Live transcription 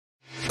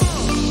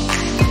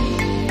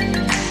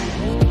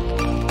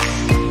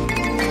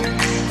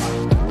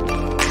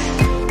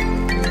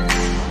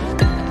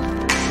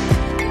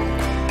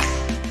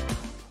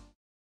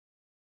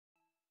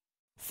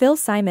Phil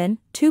Simon,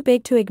 Too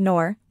Big to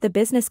Ignore, the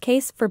Business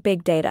Case for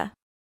Big Data.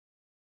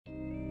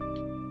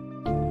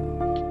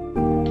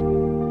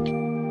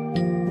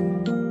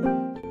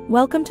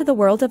 Welcome to the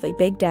world of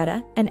big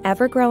data, an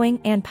ever-growing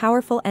and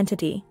powerful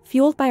entity,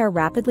 fueled by our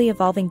rapidly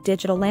evolving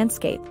digital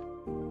landscape.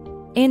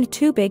 In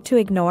Too Big to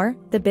Ignore,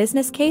 the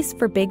Business Case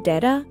for Big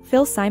Data,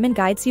 Phil Simon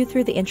guides you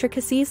through the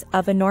intricacies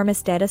of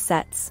enormous data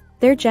sets,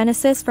 their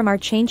genesis from our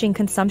changing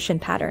consumption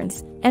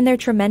patterns, and their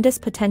tremendous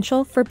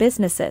potential for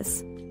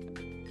businesses.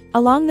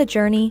 Along the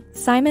journey,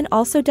 Simon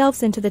also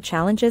delves into the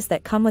challenges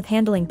that come with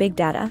handling big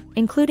data,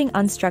 including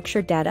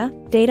unstructured data,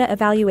 data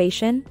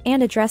evaluation,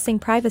 and addressing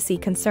privacy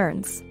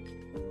concerns.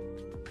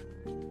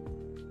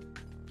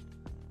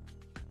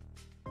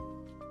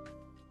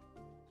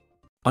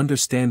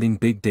 Understanding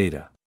big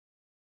data.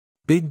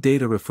 Big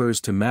data refers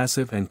to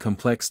massive and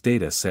complex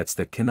data sets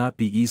that cannot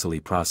be easily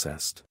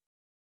processed.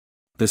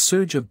 The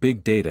surge of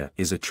big data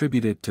is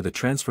attributed to the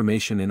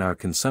transformation in our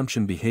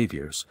consumption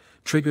behaviors,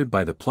 triggered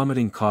by the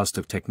plummeting cost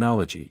of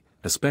technology,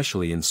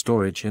 especially in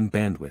storage and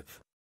bandwidth.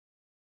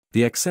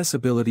 The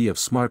accessibility of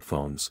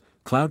smartphones,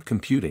 cloud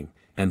computing,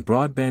 and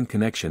broadband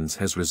connections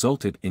has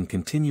resulted in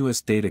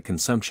continuous data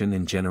consumption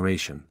and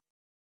generation.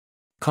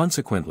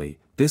 Consequently,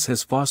 this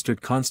has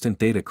fostered constant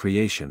data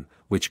creation,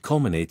 which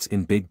culminates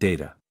in big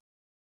data.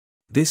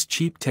 This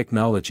cheap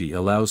technology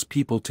allows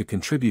people to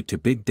contribute to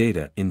big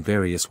data in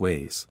various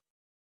ways.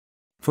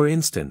 For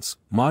instance,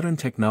 modern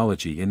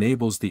technology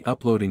enables the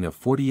uploading of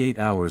 48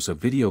 hours of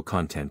video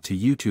content to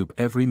YouTube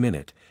every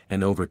minute,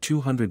 and over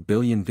 200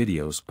 billion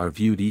videos are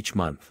viewed each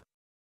month.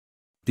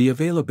 The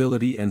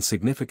availability and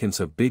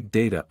significance of big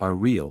data are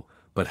real,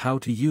 but how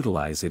to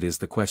utilize it is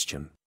the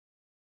question.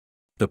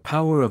 The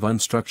power of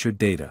unstructured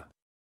data.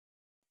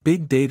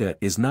 Big data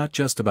is not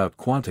just about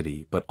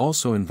quantity but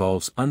also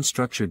involves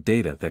unstructured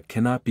data that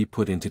cannot be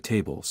put into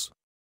tables.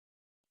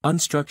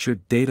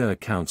 Unstructured data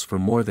accounts for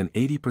more than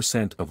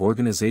 80% of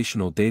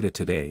organizational data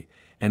today,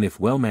 and if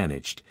well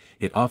managed,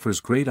 it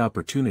offers great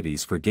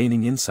opportunities for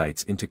gaining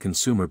insights into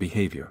consumer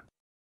behavior.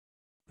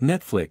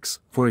 Netflix,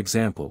 for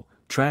example,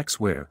 tracks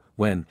where,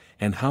 when,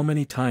 and how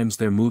many times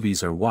their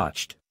movies are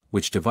watched,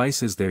 which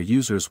devices their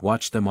users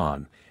watch them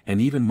on,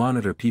 and even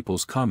monitor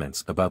people's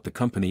comments about the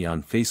company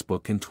on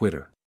Facebook and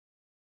Twitter.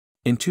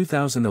 In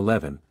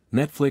 2011,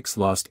 Netflix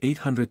lost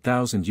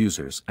 800,000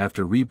 users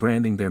after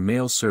rebranding their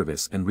mail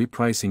service and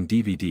repricing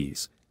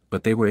DVDs,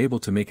 but they were able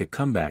to make a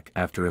comeback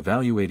after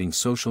evaluating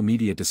social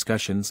media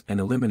discussions and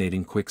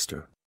eliminating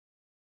Quickster.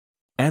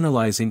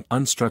 Analyzing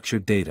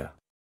unstructured data.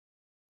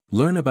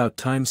 Learn about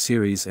time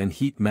series and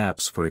heat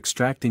maps for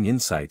extracting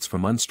insights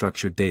from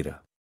unstructured data.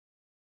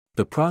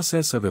 The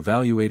process of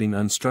evaluating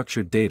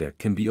unstructured data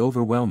can be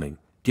overwhelming,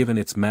 given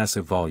its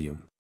massive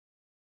volume.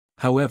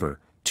 However,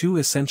 two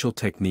essential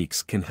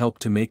techniques can help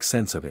to make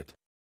sense of it.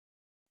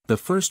 The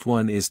first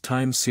one is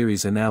time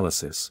series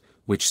analysis,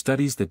 which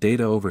studies the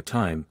data over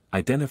time,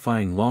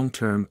 identifying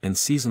long-term and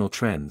seasonal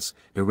trends,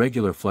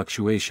 irregular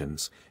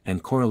fluctuations,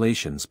 and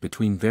correlations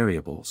between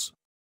variables.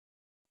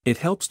 It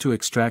helps to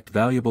extract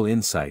valuable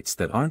insights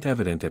that aren't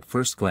evident at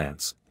first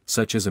glance,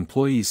 such as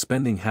employees'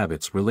 spending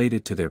habits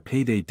related to their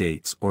payday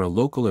dates or a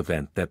local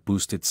event that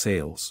boosted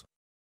sales.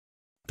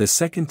 The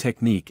second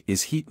technique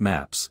is heat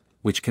maps,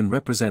 which can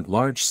represent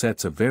large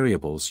sets of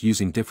variables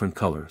using different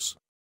colors.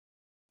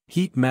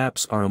 Heat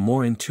maps are a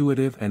more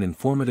intuitive and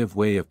informative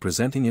way of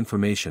presenting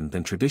information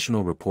than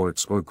traditional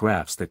reports or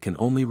graphs that can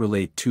only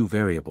relate two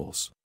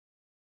variables.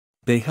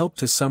 They help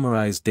to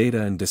summarize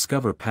data and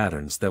discover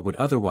patterns that would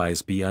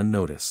otherwise be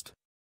unnoticed.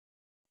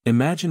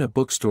 Imagine a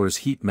bookstore's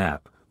heat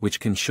map, which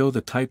can show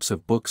the types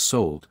of books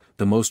sold,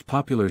 the most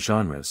popular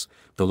genres,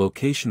 the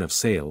location of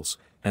sales,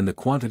 and the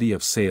quantity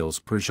of sales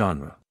per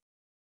genre.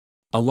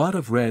 A lot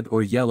of red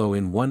or yellow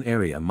in one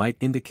area might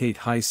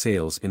indicate high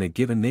sales in a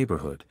given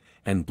neighborhood,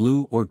 and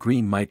blue or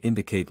green might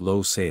indicate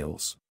low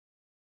sales.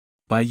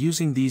 By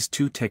using these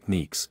two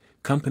techniques,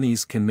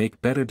 companies can make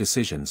better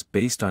decisions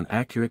based on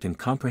accurate and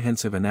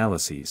comprehensive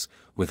analyses,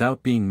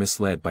 without being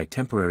misled by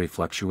temporary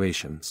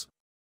fluctuations.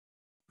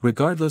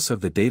 Regardless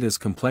of the data's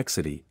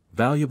complexity,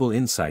 valuable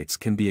insights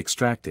can be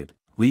extracted,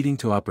 leading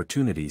to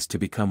opportunities to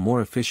become more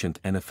efficient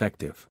and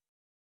effective.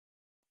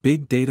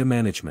 Big data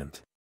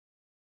management.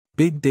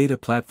 Big data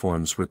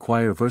platforms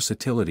require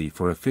versatility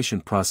for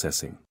efficient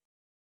processing.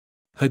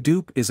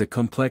 Hadoop is a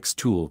complex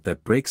tool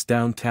that breaks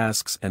down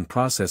tasks and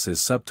processes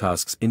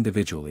subtasks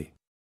individually.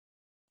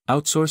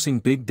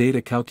 Outsourcing big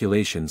data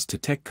calculations to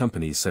tech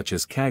companies such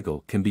as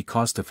Kaggle can be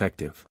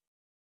cost-effective.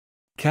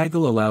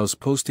 Kaggle allows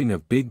posting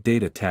of big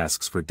data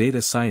tasks for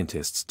data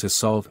scientists to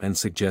solve and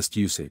suggest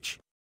usage.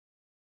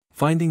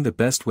 Finding the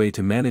best way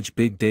to manage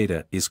big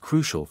data is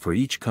crucial for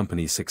each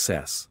company's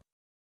success.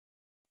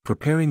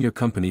 Preparing your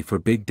company for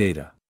big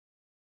data.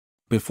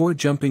 Before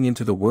jumping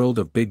into the world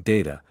of big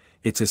data,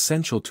 it's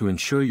essential to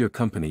ensure your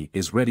company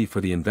is ready for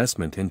the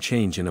investment and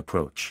change in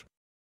approach.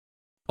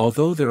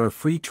 Although there are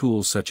free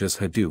tools such as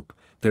Hadoop,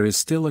 there is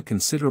still a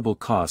considerable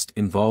cost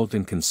involved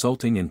in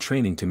consulting and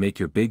training to make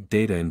your big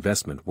data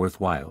investment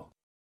worthwhile.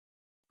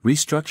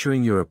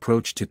 Restructuring your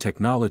approach to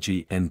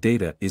technology and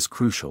data is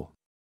crucial.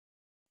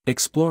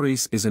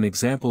 Exploris is an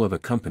example of a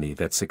company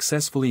that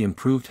successfully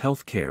improved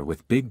healthcare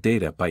with big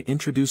data by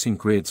introducing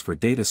grids for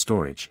data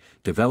storage,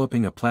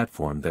 developing a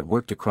platform that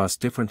worked across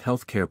different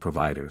healthcare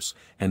providers,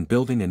 and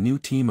building a new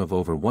team of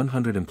over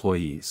 100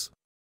 employees.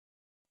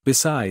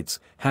 Besides,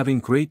 having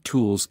great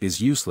tools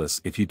is useless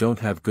if you don't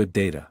have good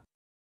data.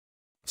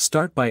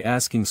 Start by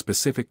asking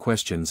specific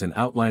questions and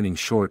outlining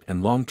short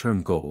and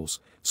long-term goals,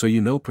 so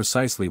you know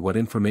precisely what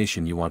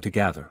information you want to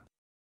gather.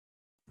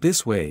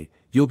 This way,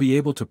 you'll be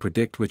able to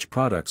predict which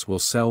products will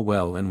sell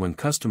well and when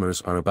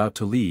customers are about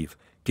to leave,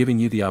 giving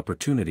you the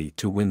opportunity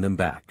to win them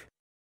back.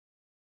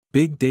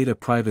 Big data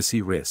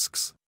privacy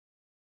risks.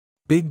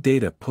 Big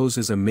data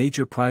poses a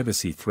major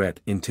privacy threat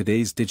in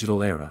today's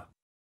digital era.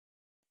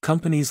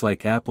 Companies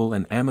like Apple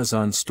and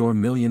Amazon store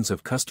millions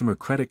of customer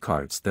credit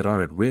cards that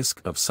are at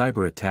risk of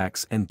cyber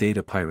attacks and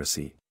data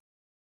piracy.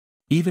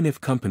 Even if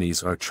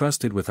companies are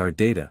trusted with our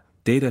data,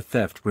 data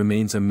theft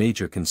remains a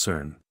major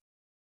concern.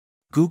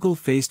 Google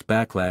faced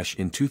backlash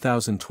in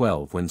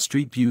 2012 when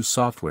Street View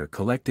software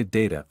collected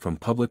data from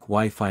public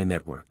Wi-Fi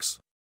networks.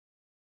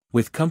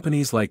 With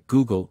companies like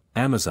Google,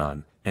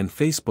 Amazon, and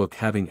Facebook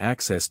having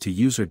access to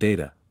user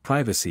data,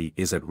 privacy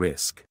is at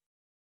risk.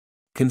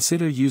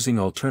 Consider using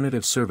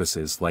alternative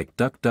services like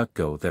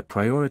DuckDuckGo that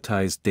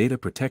prioritize data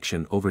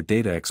protection over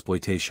data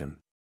exploitation.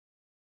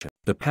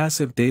 The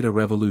passive data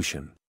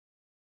revolution.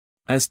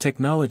 As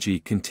technology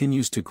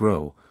continues to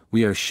grow,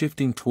 we are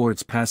shifting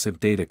towards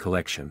passive data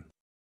collection.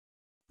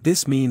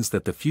 This means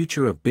that the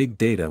future of big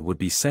data would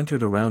be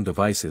centered around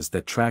devices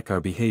that track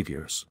our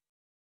behaviors.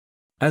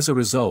 As a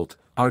result,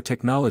 our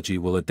technology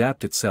will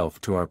adapt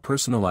itself to our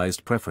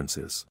personalized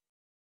preferences.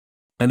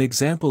 An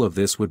example of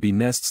this would be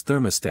Nest's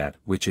thermostat,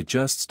 which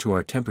adjusts to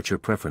our temperature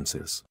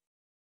preferences.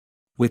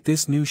 With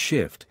this new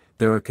shift,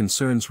 there are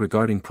concerns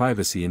regarding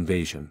privacy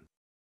invasion.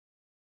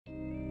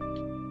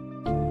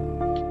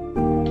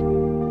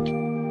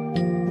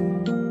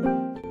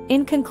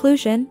 In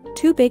conclusion,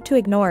 Too Big to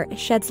Ignore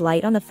sheds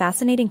light on the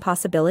fascinating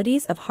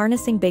possibilities of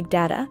harnessing big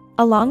data,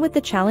 along with the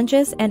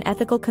challenges and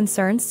ethical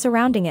concerns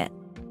surrounding it.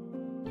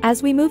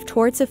 As we move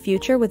towards a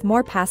future with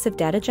more passive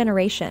data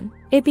generation,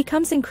 it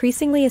becomes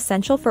increasingly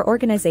essential for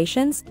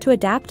organizations to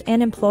adapt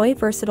and employ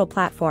versatile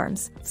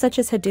platforms, such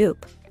as Hadoop,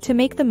 to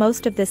make the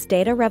most of this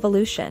data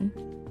revolution.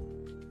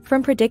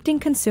 From predicting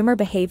consumer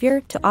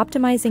behavior to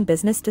optimizing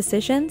business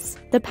decisions,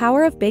 the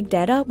power of big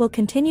data will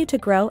continue to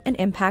grow and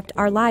impact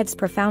our lives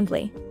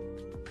profoundly.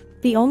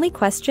 The only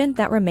question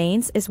that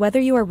remains is whether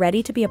you are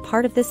ready to be a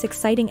part of this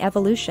exciting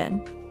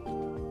evolution.